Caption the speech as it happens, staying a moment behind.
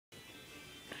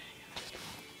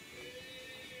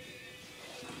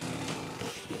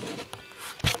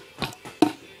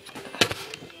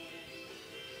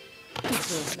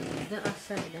that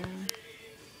upside down?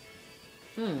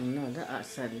 No, that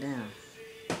upside down.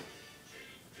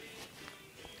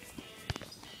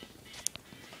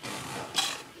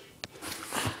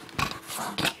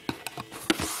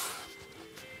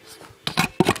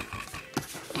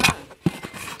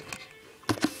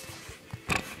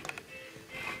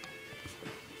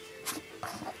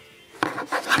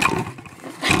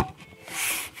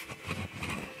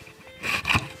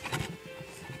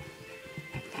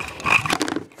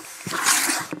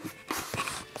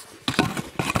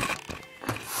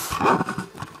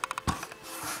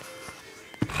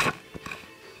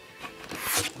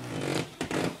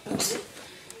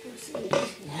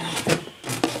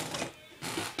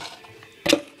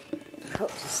 Hope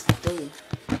to stay.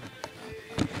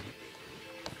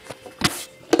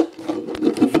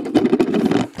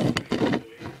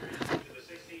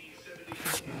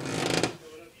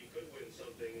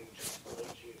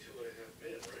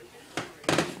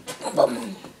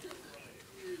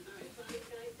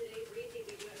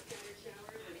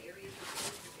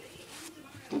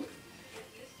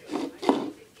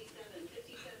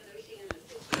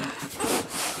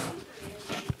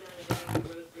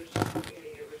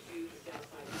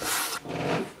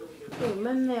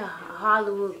 Man,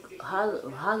 Hollywood,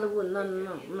 London,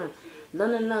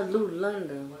 London,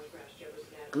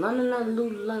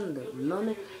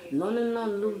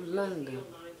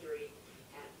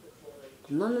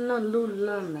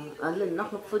 I live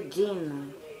knocking for Gina.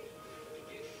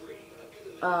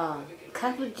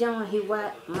 Casper John, he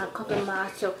watched my couple my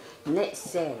show next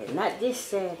Saturday, not this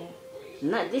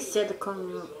Saturday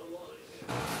coming up.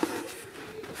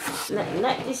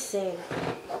 Not this Saturday.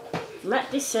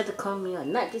 Not this Saturday coming up.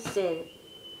 Not this Saturday.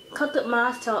 Come to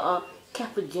my show,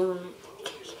 Capri Junior.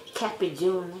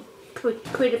 Pretty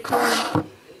pretty,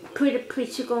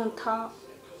 she gonna talk.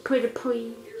 Pretty.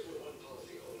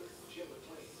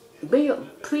 Bring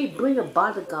your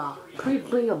bodyguard.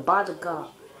 Bring your bodyguard.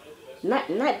 Not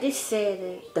this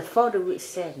Saturday, the 40 week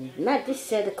Saturday. Not this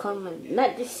Saturday coming.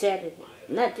 Not this Saturday,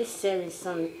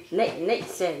 Sunday.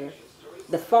 Next Saturday,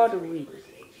 the 40 week.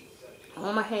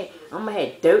 I'm gonna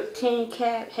have 13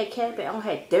 cabbage. I'm gonna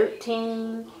have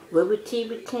 13 River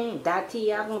TV 10.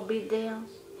 Datia gonna be there.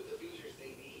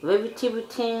 River TV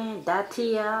 10,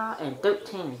 Datia, and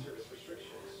 13.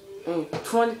 And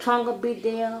 20 gonna be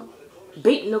there.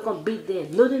 Big New gonna be there.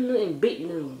 Little New and Big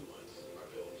New.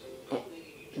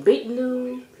 Big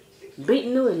New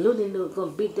and Little New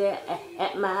gonna be there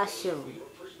at my show.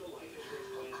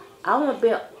 I want to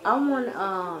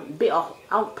be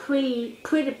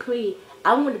pretty.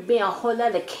 I want to be a whole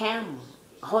lot of camera,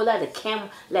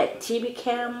 like TV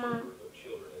camera,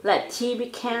 cable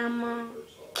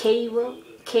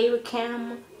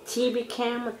camera, TV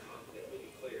camera.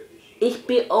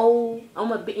 HBO. I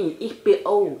want to be in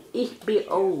HBO.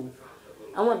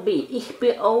 I want to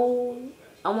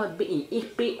be in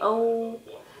HBO.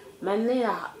 My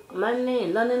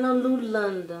name,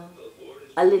 London.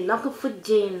 I live knocking for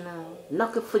Gina,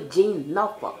 Norfolk,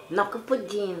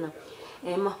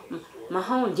 and my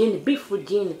home Gina, beef for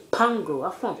Gina, Pongo.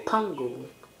 I'm from Pongo,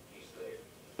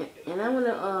 and I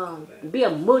wanna be a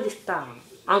movie star.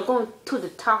 I'm going to the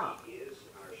top,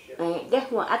 and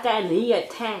that's what I got in the New York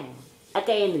Times. I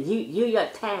got in the New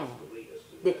York Times.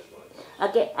 I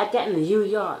got in the New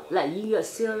York, like New York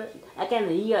City. I got in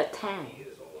the New York Times,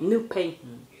 new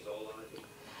paper,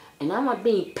 and I wanna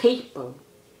be in paper.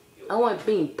 I want to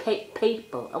be in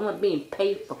paper. I want to be in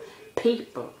paper.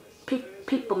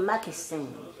 People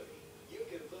magazine.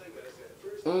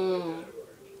 And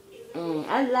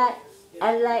I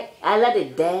like the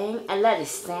dance. I like the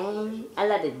sing. I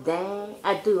like the dance.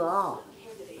 I do all.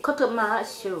 Come to my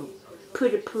show.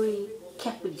 Pretty,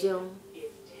 Capri Jones.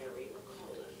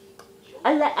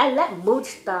 I like movie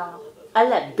star. I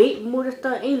like big movie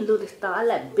star and little star. I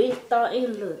like big star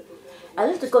and little. I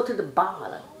like to go to the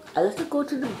bar. I like to go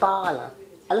to the bar.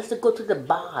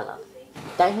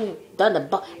 Down the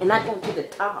bar, and I go to the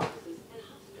top.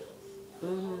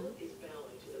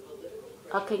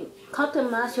 Okay, come to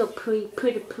my show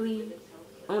pretty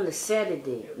on the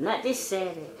Saturday. Not this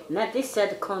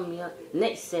Saturday coming up.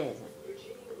 Next Saturday.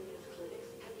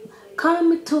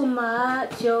 Come to my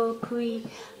show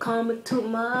come to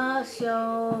my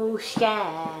show.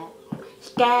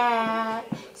 Sky,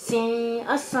 sing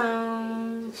a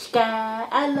song. Sky,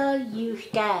 I love you,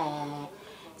 Sky.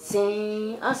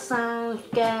 Sing a song,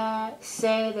 Sky.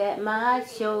 Say that my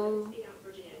show.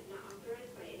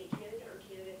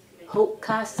 Hope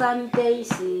Sunday,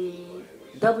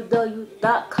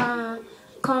 www.com.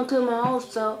 Come to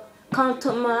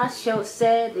my show,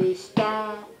 Saturday,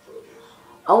 Sky.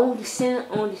 On the center,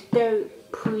 on the third,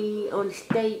 on the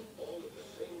state.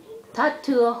 Talk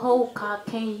to a whole car,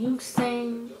 can you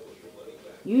sing?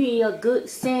 You a good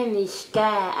sandy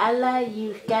sky. I like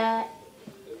you, Sky.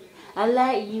 I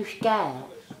like you, Sky.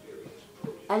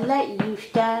 I like you,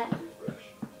 Sky.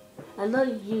 I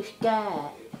love you, Sky.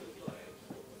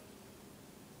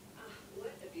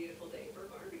 What a beautiful day for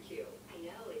barbecue. I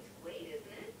know, it's great,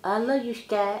 isn't it? I love you,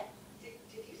 Sky. Did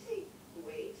you say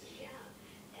wait? Yeah.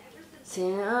 Ever since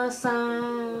Sing a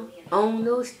song on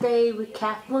those days with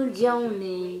Catherine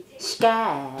Joni,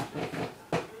 Sky.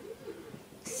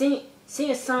 Sing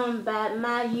a song about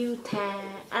my U-Town.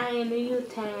 I ain't a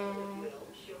U-Town.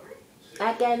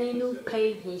 I got a new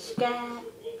page in Sky.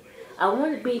 I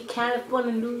want to be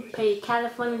California new page,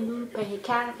 California new page,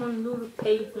 California new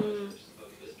page.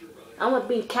 I want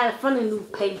to be California new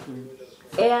page.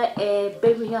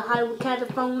 Baby here, Hollywood,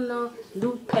 California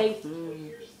new page.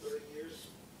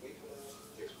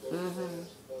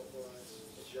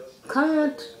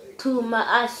 Come to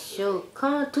my show,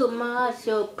 come to my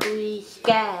show, please,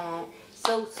 Sky.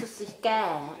 So, Sister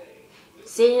Sky,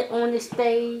 sit on the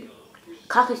stage,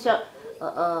 coffee shop,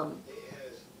 a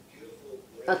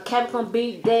Cap gonna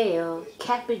be there,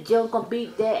 Cappy Joe gonna be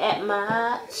there at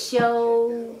my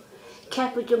show,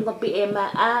 Cappy Joe gonna be at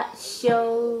my art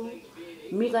show.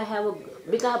 We gonna have a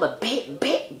big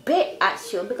art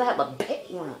show. We gonna have a big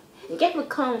one. And guess what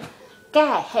come?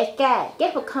 Guy, hey guy,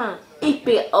 guess what come?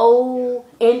 EPO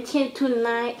and 10 to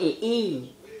 9 and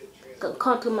E.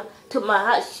 Come to my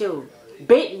hot show.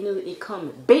 Big news is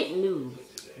coming. Big news.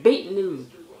 Big news.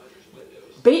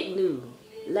 Big news.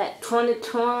 Like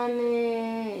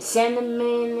 2020,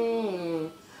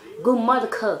 Sandman, Good Mother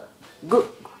Cup. Good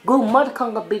Mother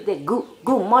Cup gonna be there. Good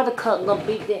Mother Cup gonna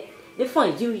be there. They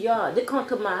from y'all. They come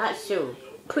to my hot show.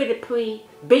 Pretty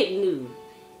big news.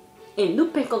 And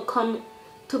Lupe gonna come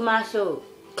to my show.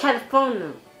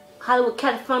 California. Hollywood,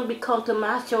 California be come to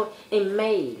my show in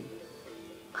May.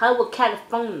 Hollywood,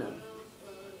 California.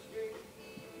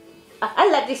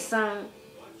 I like this song.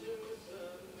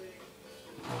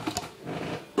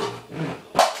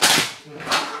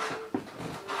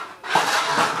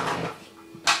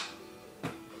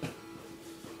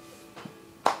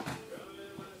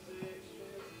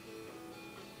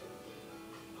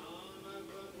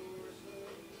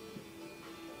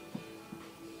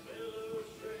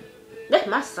 That's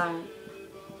my song.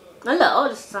 I love all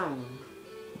the songs.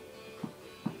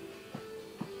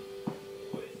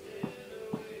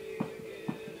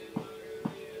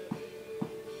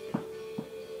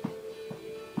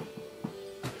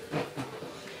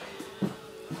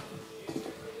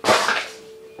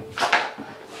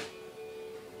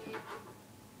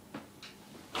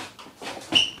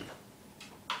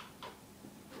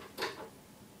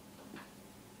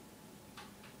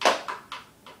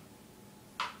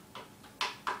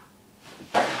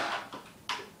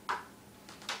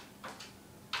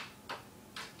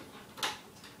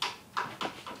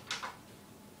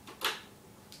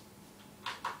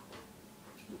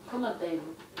 Come up, baby.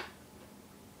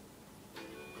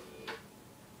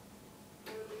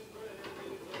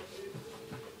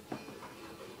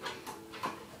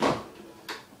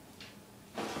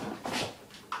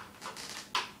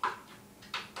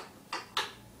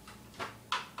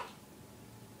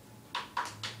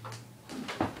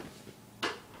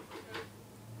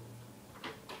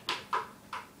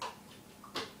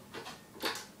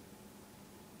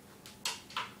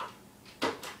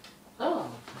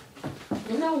 Oh,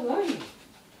 there's no warning.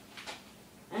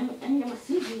 I didn't get my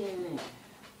CD in there.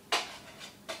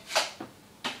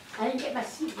 I didn't get my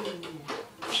CD in there.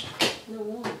 No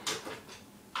warning.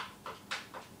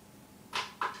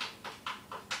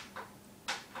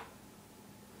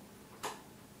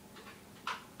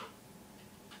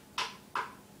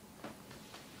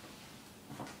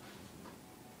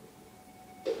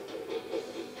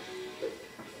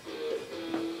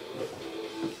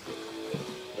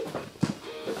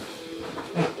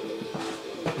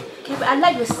 I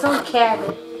like the song,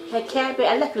 Cabby. Hey, Cabby,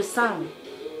 I like the song.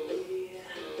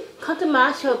 Come to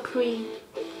my show, pre.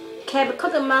 Cabby,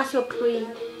 come to my show, pre.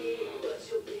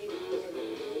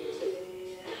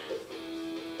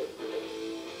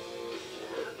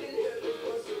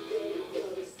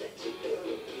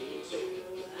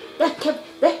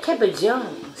 That's Cabby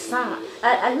Jones' song.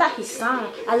 I like his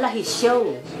song. I like his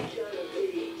show.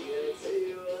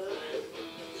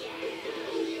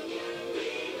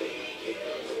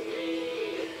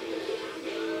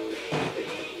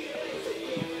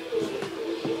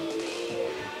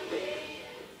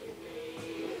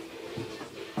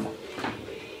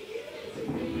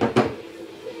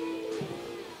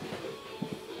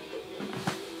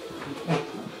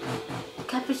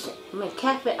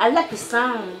 Cafe, I like the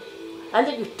song. I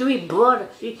let you 3 brother.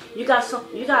 You got some.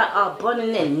 You got brother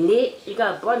in that Nick. You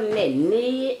got brother in that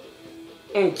Ned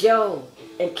and Joe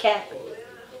and Cabot.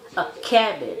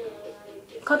 Cabot.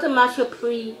 Come to my show,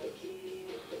 please.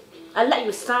 I let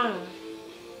you sing.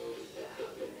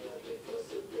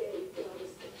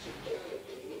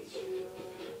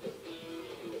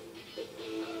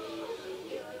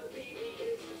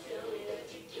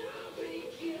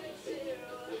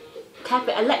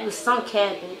 Cabot, I let you sing,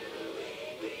 Cabot.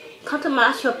 Come to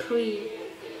my show, please.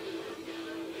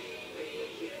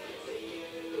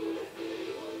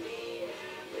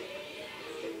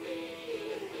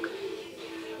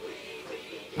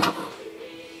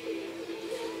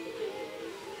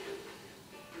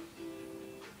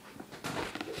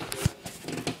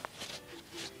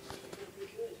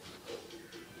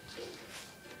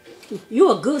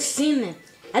 You a good singer.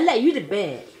 I like you the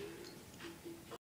bad.